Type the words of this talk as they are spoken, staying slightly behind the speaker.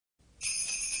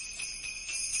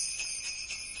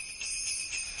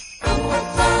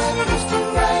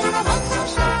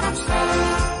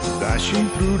dashing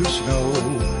through the snow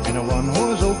in a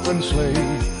one-horse open sleigh.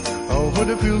 Over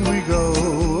the field we go,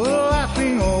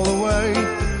 laughing all the way.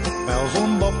 Bells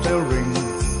on bobtail ring,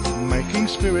 making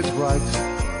spirits bright.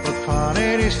 What fun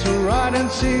it is to ride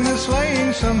and sing a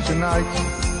sleighing song tonight.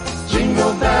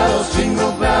 Jingle bells,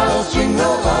 jingle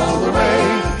all the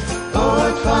way. Oh,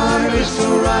 what fun it is to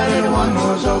ride in a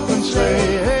one-horse open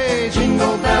sleigh. Hey,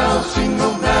 jingle bells,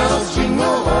 jingle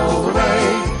all the way.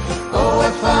 Oh,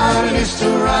 what fun it is to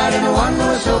ride in a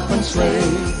one-horse open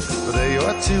sleigh. A day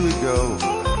or two ago,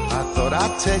 I thought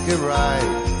I'd take a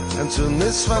ride, and soon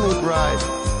this funny bride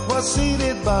was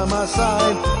seated by my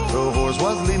side. The horse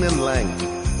was lean and lank,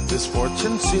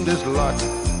 misfortune seemed his luck.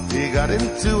 He got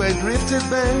into a drifted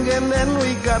bank, and then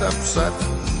we got upset.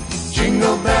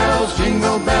 Jingle bells,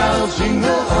 jingle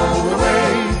all the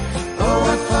way. Oh,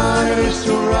 what fun it is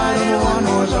to ride in a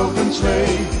one-horse open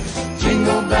sleigh.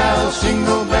 Jingle bells,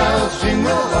 jingle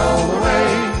all the way.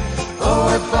 Oh,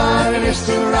 what fun it is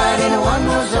to ride in a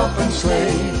one-horse open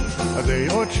sleigh. A day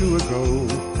or two ago,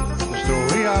 the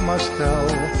story I must tell.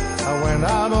 I went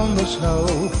out on the snow,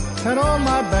 and on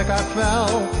my back I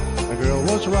fell. A girl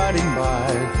was riding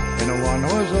by in a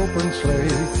one-horse open sleigh.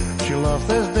 She laughed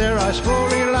as their eyes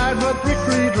slowly light, but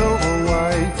quickly drove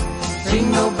away.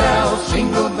 Jingle bells,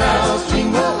 jingle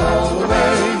all the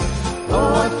way. Oh,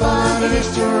 what fun it is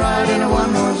to ride in a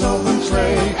one-horse open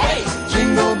sleigh. Hey!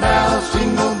 Jingle bells,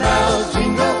 jingle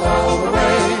all the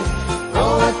way.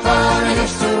 Oh, what fun it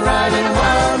is to ride in a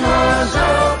one-horse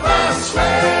open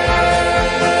sleigh.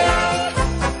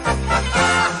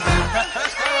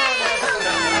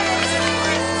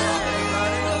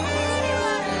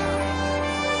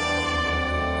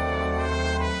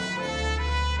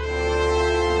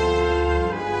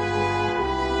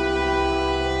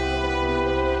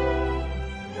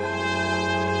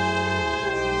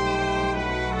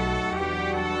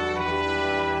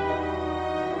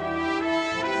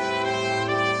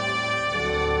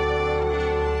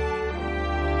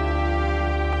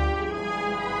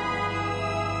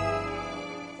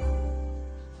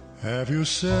 Have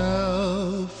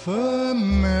yourself a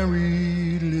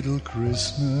merry little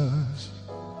Christmas.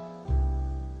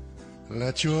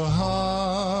 Let your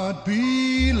heart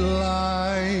be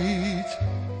light.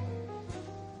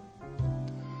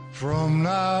 From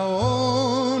now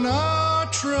on, our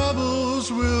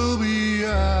troubles will be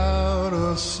out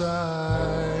of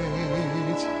sight.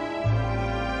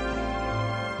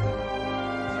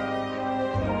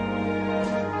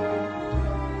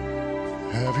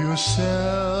 Have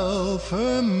yourself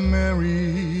a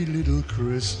merry little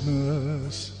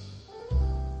Christmas.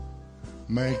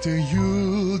 Make the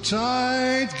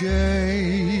Yuletide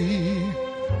gay.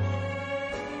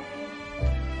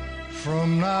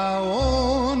 From now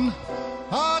on,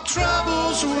 our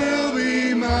troubles will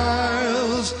be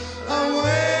miles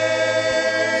away.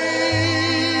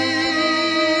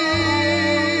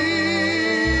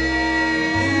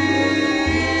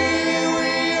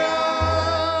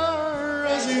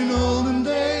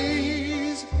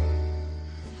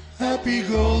 Happy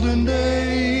golden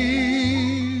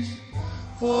days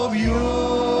of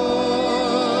your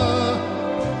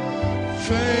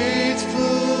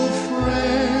faithful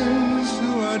friends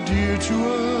who are dear to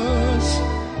us,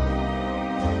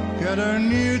 gather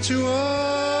near to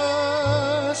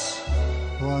us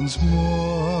once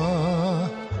more.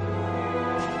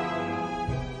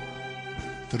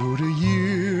 Through the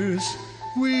years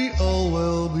we all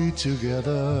will be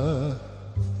together,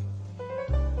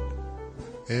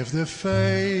 if the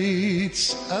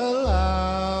fates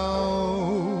allow.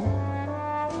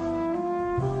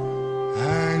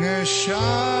 Hang a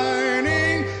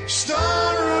shining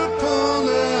star upon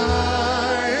the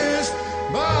highest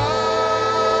bough,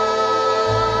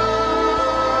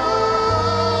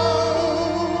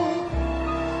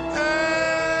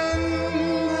 and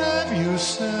have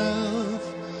yourself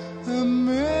a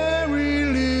merry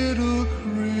little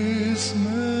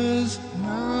Christmas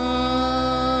now.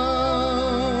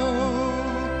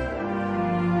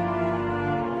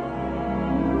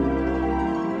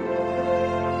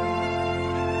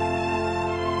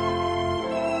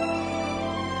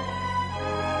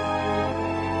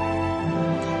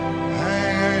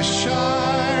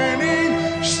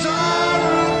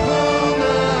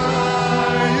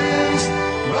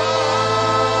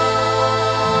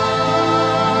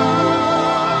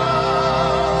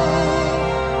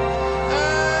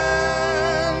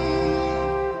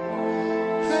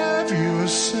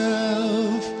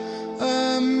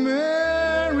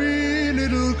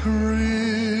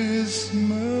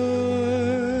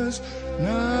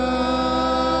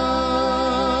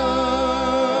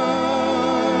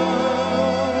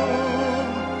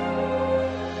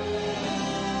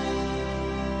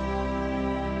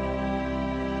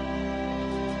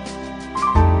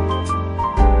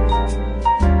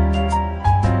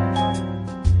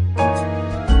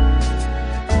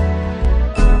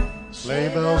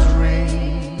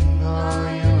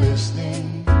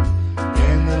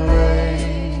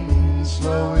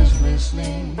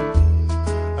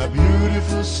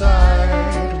 beautiful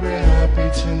sight. We're happy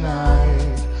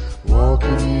tonight,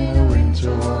 walking in a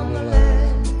winter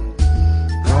wonderland.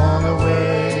 Gone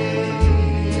away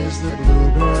is the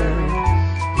bluebird,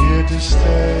 here to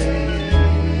stay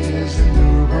is the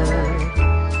new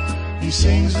bird. He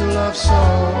sings a love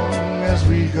song as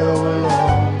we go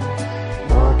along,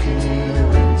 walking in a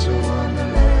winter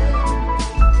wonderland.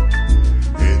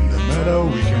 In the meadow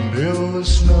we can build a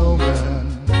snowman,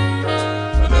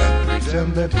 and then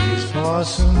pretend that he's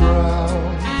Parson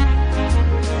Brown.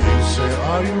 He'll say,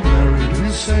 are you married?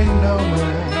 We'll say, no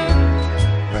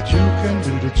man, but you can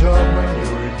do the job when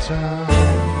you're in town.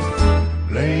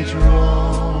 Later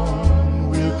on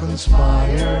we'll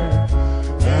conspire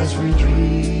as we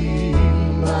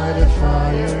dream by the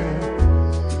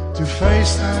fire, to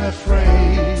face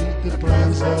unafraid the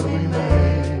plans that we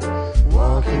made,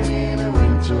 walking in a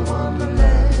winter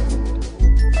wonderland.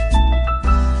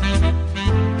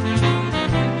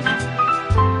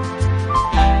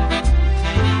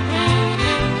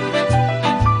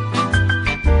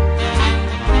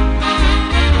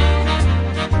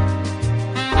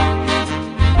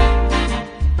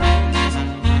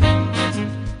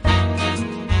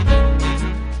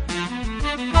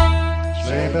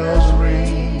 Sleigh bells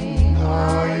ring,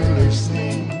 are you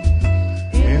listening?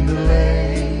 In the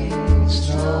lane,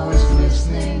 snow is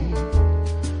glistening.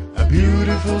 A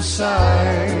beautiful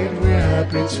sight, we're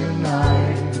happy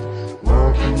tonight,